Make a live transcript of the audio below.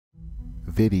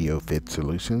Video Fit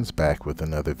Solutions back with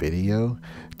another video.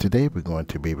 Today we're going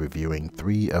to be reviewing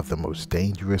 3 of the most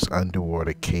dangerous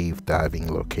underwater cave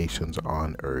diving locations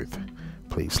on Earth.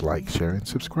 Please like, share, and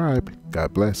subscribe.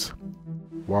 God bless.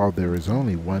 While there is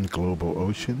only one global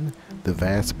ocean, the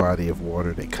vast body of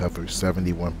water that covers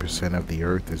 71% of the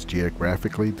Earth is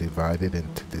geographically divided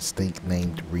into distinct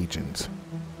named regions.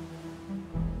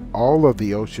 All of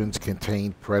the oceans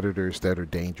contain predators that are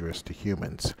dangerous to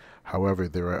humans. However,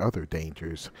 there are other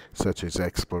dangers, such as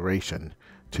exploration.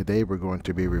 Today we're going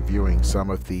to be reviewing some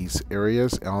of these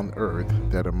areas on Earth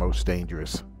that are most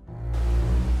dangerous.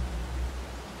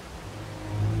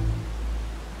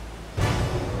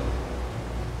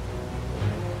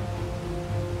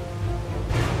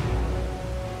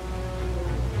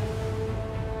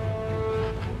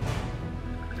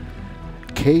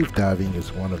 Cave diving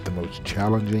is one of the most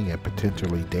challenging and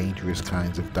potentially dangerous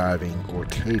kinds of diving or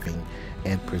caving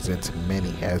and presents many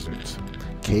hazards.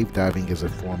 Cave diving is a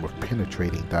form of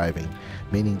penetrating diving,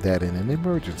 meaning that in an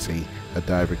emergency, a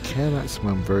diver cannot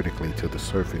swim vertically to the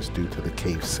surface due to the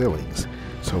cave ceilings,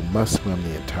 so must swim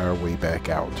the entire way back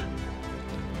out.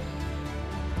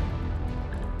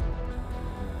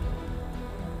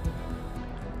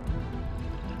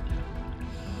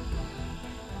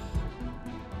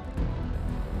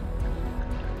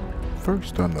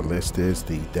 First on the list is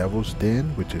the Devil's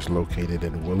Den, which is located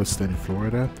in Williston,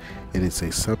 Florida. It is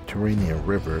a subterranean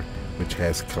river which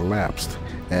has collapsed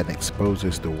and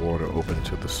exposes the water open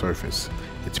to the surface.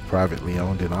 It's privately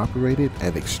owned and operated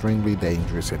and extremely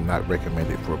dangerous and not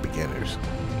recommended for beginners.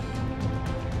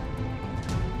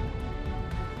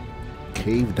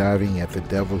 Cave diving at the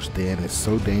Devil's Den is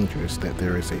so dangerous that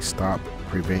there is a stop,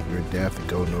 prevent your death,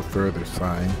 go no further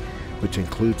sign, which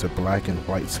includes a black and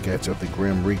white sketch of the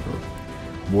Grim Reaper.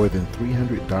 More than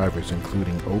 300 divers,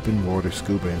 including open water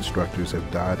scuba instructors, have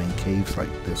died in caves like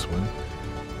this one.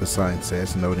 The sign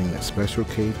says, noting that special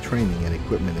cave training and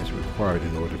equipment is required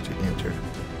in order to enter.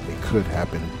 It could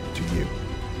happen to you.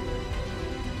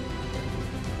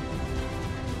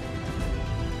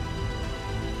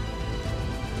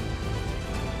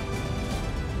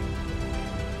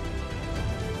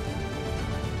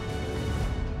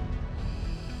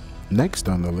 Next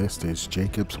on the list is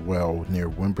Jacob's Well near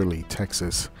Wimberly,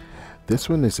 Texas. This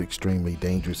one is extremely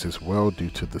dangerous as well due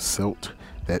to the silt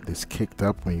that is kicked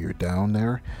up when you're down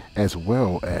there, as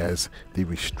well as the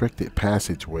restricted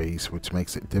passageways, which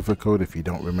makes it difficult if you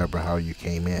don't remember how you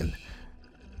came in.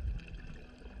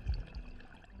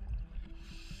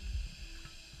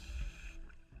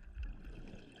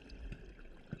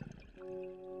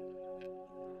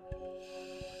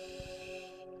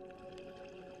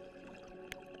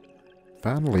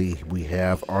 Finally, we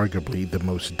have arguably the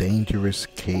most dangerous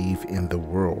cave in the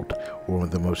world, or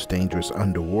the most dangerous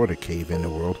underwater cave in the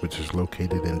world, which is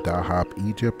located in Dahab,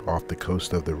 Egypt, off the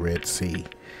coast of the Red Sea.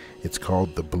 It's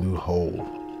called the Blue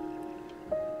Hole.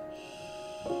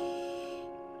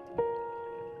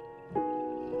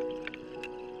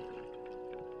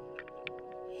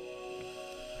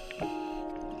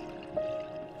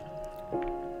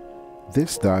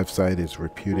 This dive site is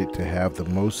reputed to have the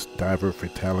most diver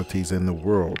fatalities in the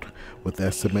world, with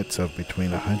estimates of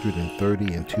between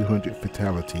 130 and 200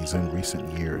 fatalities in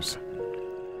recent years.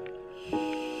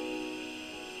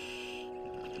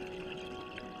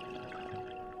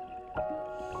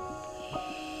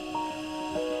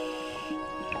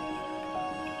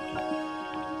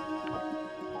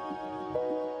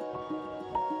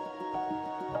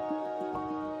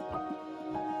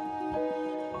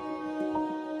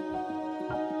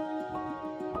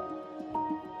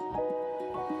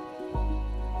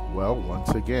 Well, once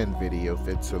again, Video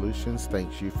Fit Solutions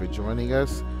thanks you for joining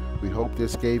us. We hope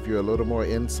this gave you a little more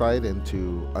insight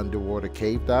into underwater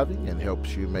cave diving and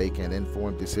helps you make an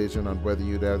informed decision on whether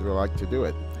you'd ever like to do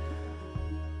it.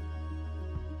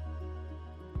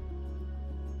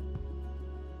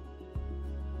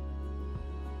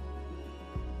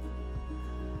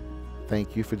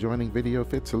 Thank you for joining Video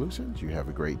Fit Solutions. You have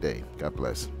a great day. God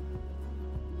bless.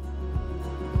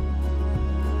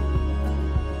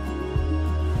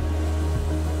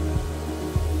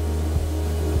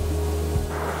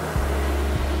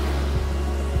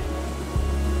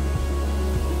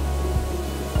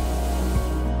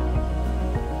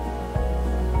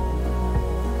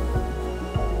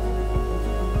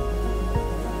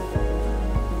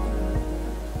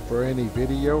 For any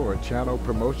video or channel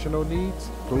promotional needs,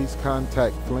 please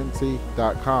contact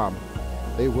flintsy.com.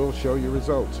 They will show you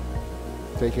results.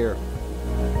 Take care.